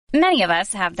Many of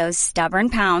us have those stubborn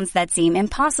pounds that seem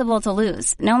impossible to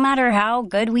lose, no matter how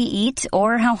good we eat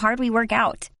or how hard we work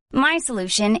out. My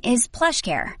solution is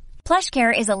PlushCare.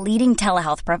 PlushCare is a leading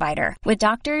telehealth provider with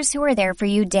doctors who are there for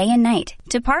you day and night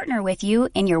to partner with you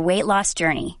in your weight loss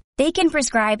journey. They can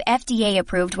prescribe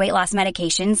FDA-approved weight loss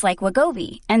medications like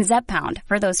Wegovy and Zepbound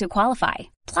for those who qualify.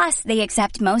 Plus, they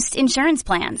accept most insurance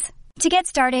plans. To get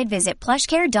started, visit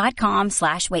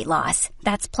plushcare.com/weightloss.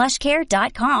 That's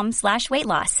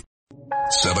plushcare.com/weightloss.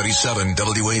 77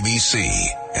 WABC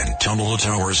and Tunnel to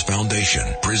Towers Foundation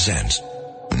presents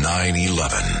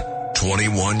 9/11,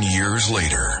 21 years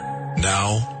later.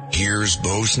 Now, here's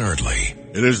Bo Snerdley.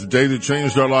 It is the day that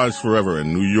changed our lives forever,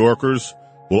 and New Yorkers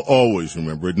will always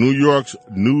remember it. New York's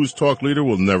news talk leader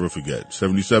will never forget.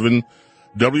 77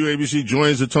 WABC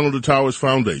joins the Tunnel to Towers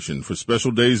Foundation for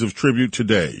special days of tribute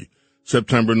today,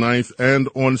 September 9th, and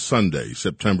on Sunday,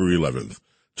 September 11th.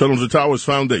 Tunnel to Towers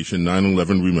Foundation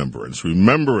 9/11 Remembrance.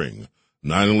 Remembering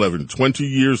 9/11 20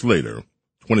 years later,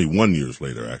 21 years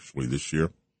later, actually, this year,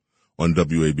 on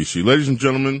WABC. Ladies and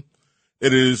gentlemen,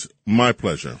 it is my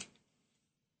pleasure,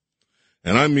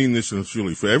 and I mean this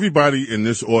sincerely, for everybody in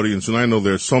this audience, and I know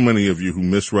there are so many of you who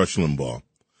miss Rush Limbaugh,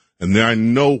 and I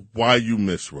know why you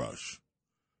miss Rush.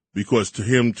 Because to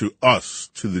him, to us,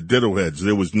 to the ditto heads,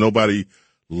 there was nobody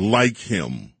like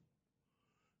him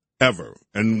ever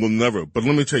and will never. But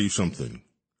let me tell you something.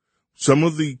 Some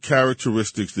of the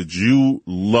characteristics that you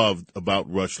loved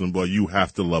about Rush Limbaugh, you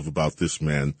have to love about this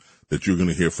man that you're going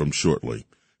to hear from shortly.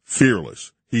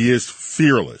 Fearless. He is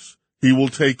fearless. He will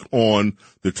take on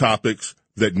the topics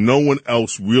that no one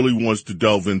else really wants to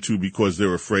delve into because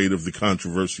they're afraid of the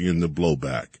controversy and the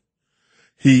blowback.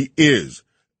 He is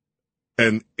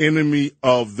an enemy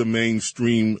of the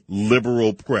mainstream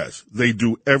liberal press. They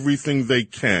do everything they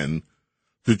can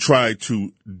to try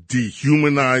to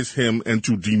dehumanize him and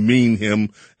to demean him,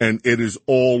 and it is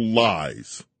all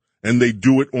lies. And they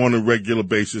do it on a regular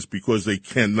basis because they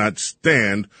cannot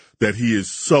stand that he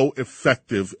is so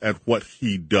effective at what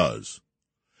he does.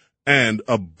 And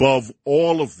above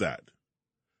all of that,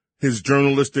 his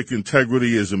journalistic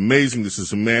integrity is amazing. This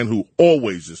is a man who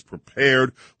always is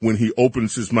prepared when he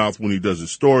opens his mouth when he does a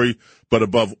story. But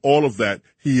above all of that,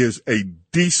 he is a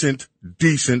decent,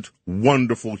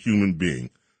 wonderful human being.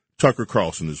 Tucker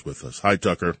Carlson is with us. Hi,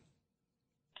 Tucker.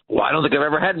 Well, I don't think I've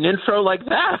ever had an intro like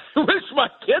that. I wish my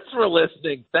kids were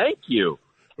listening. Thank you.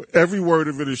 Every word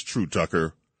of it is true,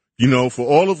 Tucker. You know, for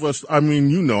all of us, I mean,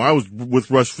 you know, I was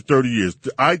with Rush for 30 years.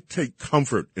 I take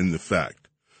comfort in the fact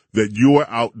that you are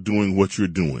out doing what you're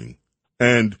doing,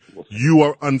 and you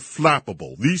are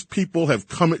unflappable. These people have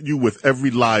come at you with every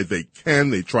lie they can.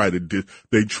 They try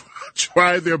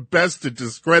their best to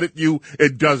discredit you.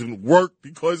 It doesn't work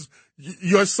because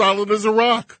you're solid as a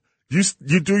rock. You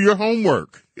do your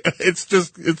homework.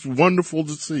 It's wonderful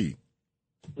to see.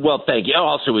 Well, thank you.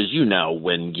 Also, as you know,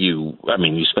 you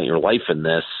spent your life in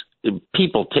this,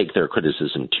 people take their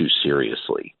criticism too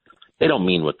seriously. They don't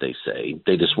mean what they say.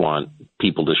 They just want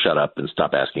people to shut up and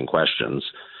stop asking questions.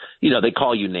 You know, they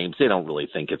call you names. They don't really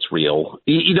think it's real.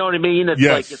 You know what I mean? It's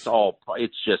yes. Like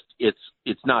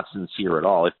it's not sincere at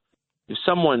all. If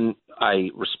someone I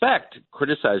respect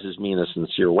criticizes me in a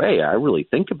sincere way, I really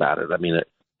think about it. I mean,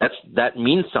 that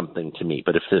means something to me.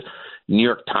 But if the New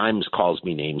York Times calls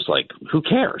me names, like, who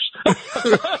cares? You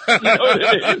know what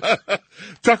I mean?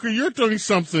 Tucker, you're doing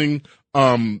something.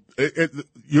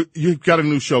 You've got a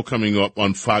new show coming up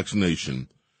on Fox Nation,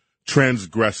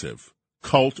 Transgressive,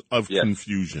 Cult of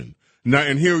Confusion. Now,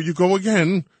 and here you go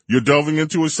again. You're delving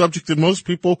into a subject that most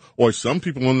people, or some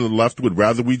people on the left, would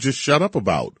rather we just shut up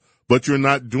about, but you're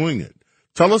not doing it.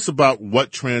 Tell us about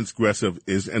what Transgressive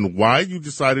is and why you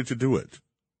decided to do it.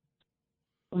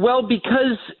 Well,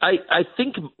 because I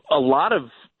think a lot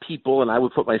of people, and I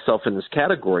would put myself in this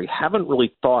category, haven't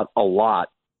really thought a lot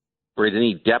or at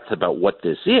any depth about what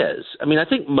this is. I mean, I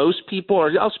think most people are,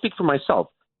 I'll speak for myself.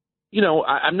 You know,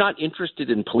 I'm not interested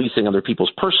in policing other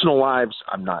people's personal lives.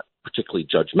 I'm not particularly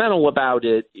judgmental about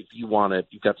it. If you've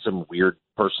got some weird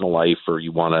personal life or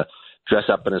you want to dress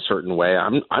up in a certain way,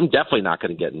 I'm definitely not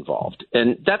going to get involved.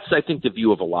 And that's, I think, the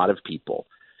view of a lot of people.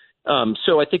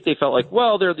 So I think they felt like,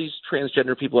 well, there are these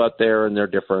transgender people out there and they're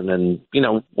different and, you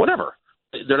know, whatever.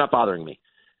 They're not bothering me.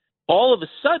 All of a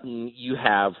sudden, you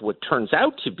have what turns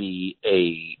out to be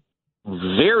a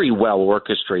very well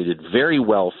orchestrated, very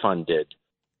well funded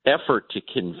effort to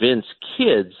convince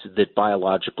kids that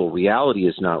biological reality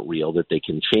is not real, that they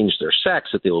can change their sex,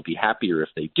 that they will be happier if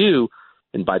they do.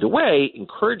 And by the way,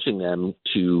 encouraging them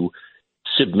to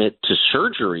submit to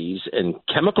surgeries and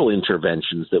chemical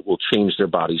interventions that will change their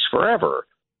bodies forever,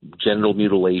 genital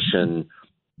mutilation,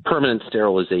 permanent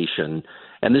sterilization.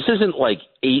 And this isn't like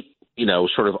 8,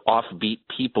 sort of offbeat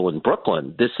people in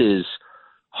Brooklyn. This is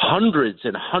hundreds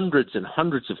and hundreds and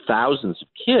hundreds of thousands of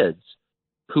kids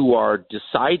who are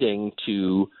deciding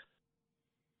to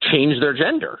change their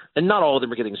gender. And not all of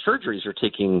them are getting surgeries or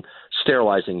taking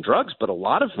sterilizing drugs, but a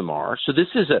lot of them are. So this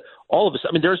is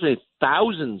there's been a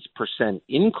 1,000%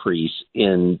 increase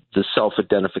in the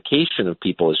self-identification of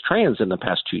people as trans in the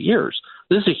past 2 years.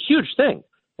 This is a huge thing.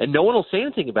 And no one will say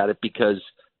anything about it because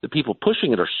the people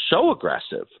pushing it are so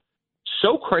aggressive,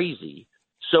 so crazy,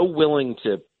 so willing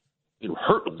to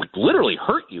literally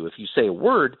hurt you if you say a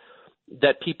word,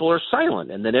 that people are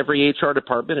silent. And then every HR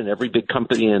department and every big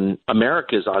company in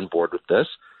America is on board with this,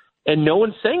 and no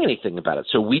one's saying anything about it.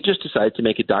 So we just decided to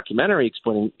make a documentary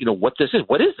explaining, what this is.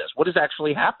 What is this? What is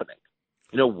actually happening?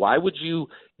 Why would you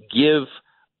give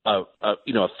a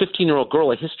 15-year-old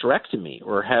girl a hysterectomy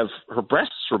or have her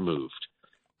breasts removed?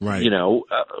 Right.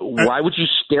 Why would you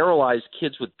sterilize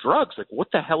kids with drugs? Like, what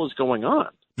the hell is going on?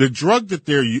 The drug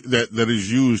that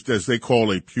is used, as they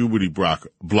call a puberty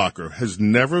blocker, has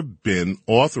never been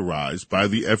authorized by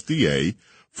the FDA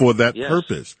for that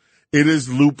purpose. It is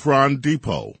Lupron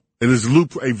Depot. It is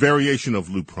a variation of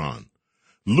Lupron.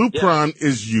 Lupron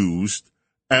is used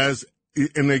as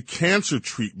in a cancer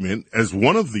treatment as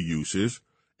one of the uses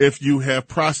if you have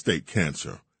prostate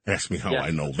cancer. Ask me how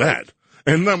I know that.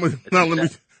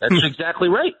 Right. That's exactly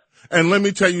right. And let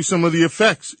me tell you some of the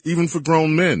effects, even for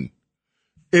grown men.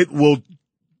 It will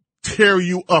tear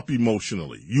you up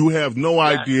emotionally. You have no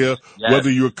idea whether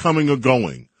you're coming or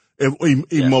going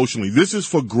emotionally. This is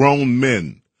for grown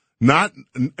men,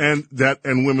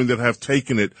 and women that have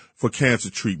taken it for cancer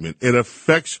treatment. It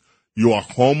affects your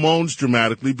hormones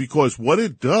dramatically because what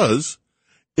it does,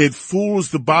 it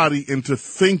fools the body into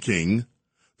thinking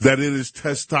that it is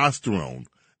testosterone.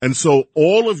 And so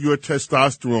all of your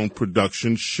testosterone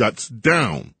production shuts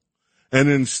down. And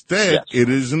instead, it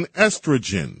is an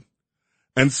estrogen.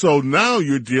 And so now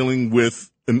you're dealing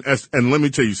with and let me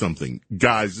tell you something.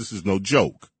 Guys, this is no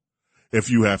joke if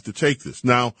you have to take this.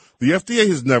 Now, the FDA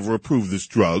has never approved this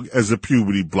drug as a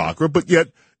puberty blocker, but yet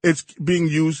it's being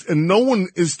used, and no one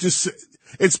is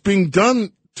it's being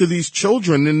done to these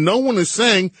children, and no one is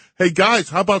saying, hey, guys,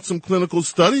 how about some clinical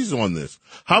studies on this?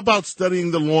 How about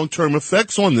studying the long-term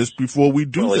effects on this before we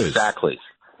do this? Exactly.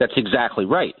 That's exactly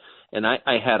right. And I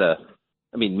had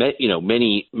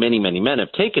many men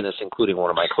have taken this, including one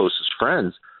of my closest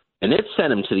friends, and it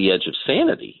sent him to the edge of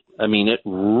sanity. I mean, it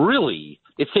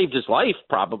saved his life,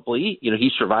 probably. He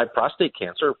survived prostate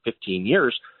cancer 15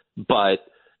 years, but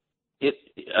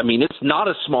it's not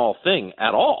a small thing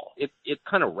at all. It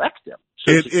kind of wrecked him.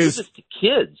 So to give this to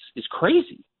kids is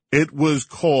crazy. It was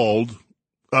called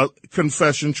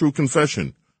true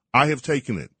confession. I have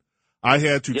taken it. I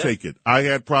had to take it. I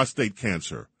had prostate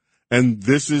cancer. And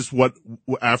this is what,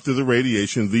 after the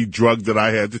radiation, the drug that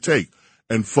I had to take.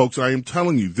 And folks, I am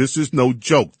telling you, this is no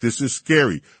joke. This is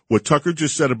scary. What Tucker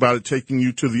just said about it taking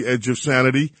you to the edge of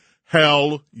sanity,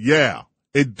 hell yeah,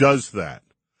 it does that.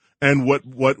 And what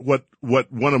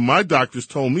one of my doctors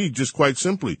told me, just quite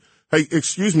simply, hey,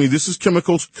 excuse me, this is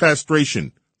chemical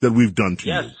castration that we've done to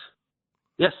you.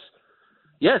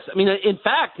 Yes. I mean, in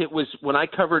fact, it was when I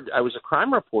was a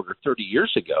crime reporter 30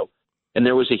 years ago, and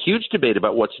there was a huge debate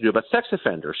about what to do about sex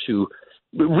offenders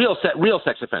real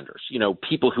sex offenders,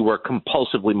 people who are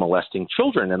compulsively molesting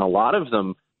children. And a lot of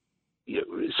them,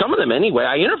 some of them anyway,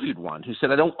 I interviewed one who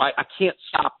said, I can't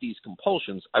stop these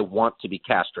compulsions. I want to be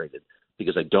castrated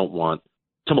because I don't want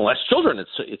to molest children.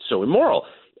 It's so immoral.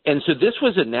 And so this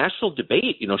was a national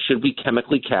debate, should we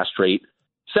chemically castrate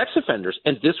sex offenders?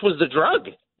 And this was the drug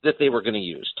that they were going to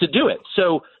use to do it.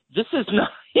 So this is not,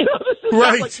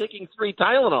 not like taking 3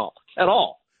 Tylenol at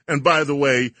all. And by the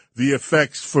way, the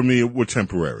effects for me were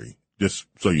temporary, just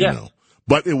so you know.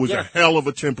 But it was a hell of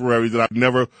a temporary that I'd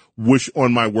never wish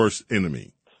on my worst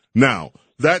enemy. Now,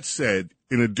 that said,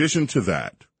 in addition to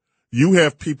that, you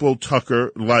have people,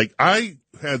 Tucker, like I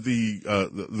had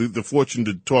the fortune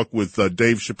to talk with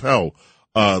Dave Chappelle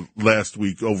last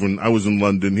week I was in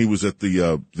London. He was at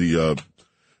the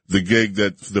gig,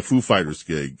 the Foo Fighters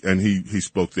gig, and he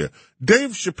spoke there.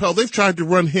 Dave Chappelle, they've tried to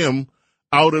run him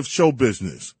out of show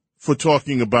business for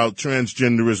talking about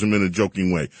transgenderism in a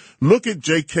joking way. Look at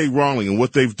J.K. Rowling and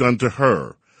what they've done to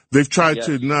her. They've tried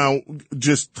to now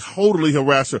just totally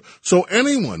harass her. So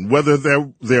anyone, whether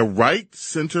they're right,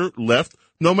 center, left,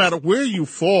 no matter where you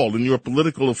fall in your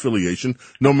political affiliation,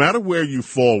 no matter where you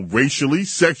fall racially,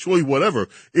 sexually, whatever,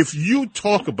 if you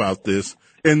talk about this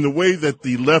in the way that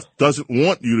the left doesn't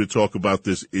want you to talk about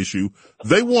this issue,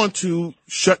 they want to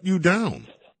shut you down.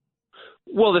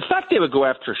 Well, the fact they would go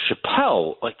after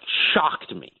Chappelle,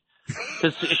 shocked me.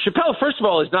 Because Chappelle, first of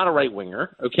all, is not a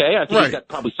right-winger, okay? I think he's got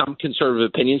probably some conservative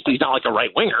opinions, but he's not like a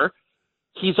right-winger.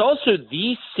 He's also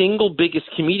the single biggest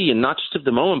comedian, not just of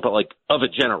the moment, but like of a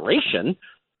generation.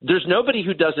 There's nobody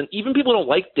who doesn't, even people who don't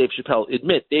like Dave Chappelle,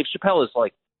 admit Dave Chappelle is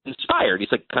like inspired.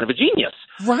 He's like kind of a genius.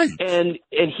 Right. And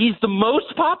he's the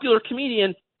most popular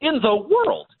comedian in the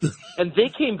world. And they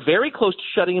came very close to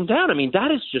shutting him down. I mean,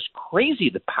 that is just crazy,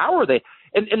 the power they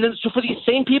 – and then so for these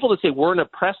same people to say we're an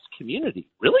oppressed community,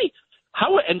 really?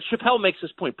 How? And Chappelle makes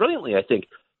this point brilliantly, I think.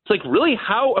 It's like, really,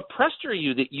 how oppressed are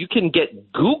you that you can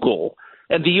get Google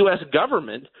and the U.S.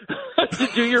 government to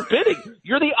do your bidding?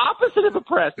 You're the opposite of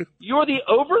oppressed. You're the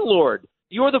overlord.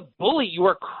 You're the bully. You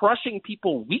are crushing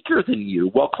people weaker than you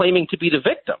while claiming to be the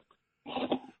victim.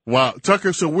 Wow.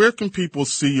 Tucker, so where can people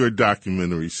see your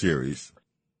documentary series?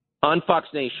 On Fox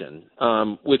Nation,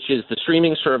 which is the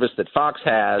streaming service that Fox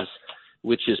has,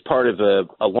 which is part of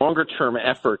a longer-term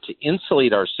effort to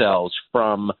insulate ourselves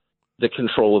from the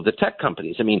control of the tech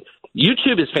companies. I mean,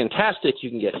 YouTube is fantastic. You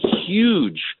can get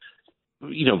huge,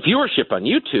 viewership on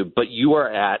YouTube, but you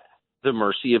are at the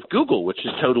mercy of Google, which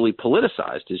is totally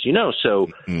politicized, as you know. So,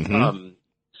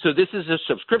 so this is a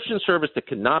subscription service that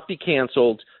cannot be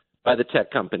canceled by the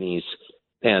tech companies,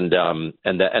 and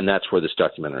that's where this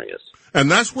documentary is.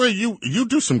 And that's where you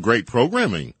do some great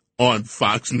programming on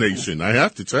Fox Nation. I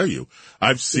have to tell you,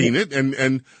 I've seen it,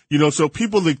 and so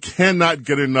people that cannot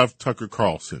get enough Tucker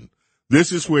Carlson,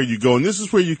 this is where you go, and this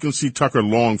is where you can see Tucker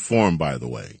long form, by the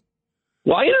way.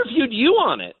 Well, I interviewed you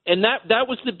on it, and that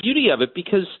was the beauty of it,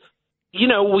 because you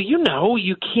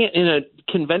can't, in a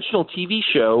conventional TV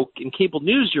show, in cable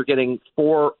news, you're getting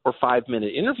 4 or 5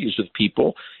 minute interviews with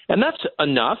people, and that's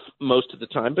enough most of the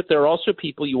time, but there are also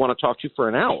people you want to talk to for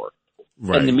an hour.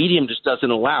 Right. And the medium just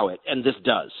doesn't allow it, and this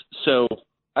does. So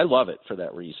I love it for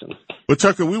that reason. But,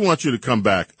 Tucker, we want you to come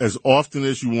back as often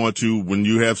as you want to when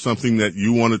you have something that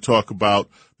you want to talk about,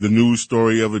 the news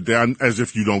story of a day, as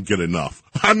if you don't get enough.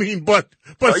 I mean, but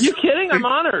are you kidding? I'm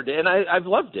honored, and I've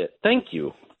loved it. Thank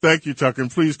you. Thank you, Tucker, and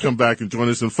please come back and join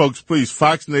us. And, folks, please,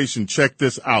 Fox Nation, check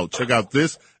this out. Check out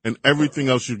this and everything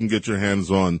else you can get your hands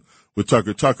on with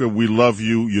Tucker. Tucker, we love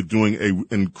you. You're doing an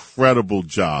incredible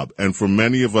job. And for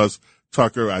many of us,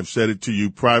 Tucker, I've said it to you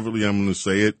privately. I'm going to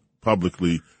say it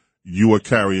publicly. You are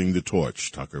carrying the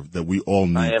torch, Tucker, that we all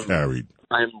need carried.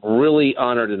 I'm really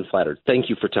honored and flattered. Thank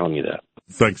you for telling me that.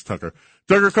 Thanks, Tucker.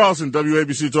 Tucker Carlson,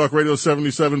 WABC Talk Radio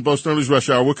 77, Bo Snerdly's Rush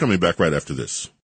Hour. We're coming back right after this.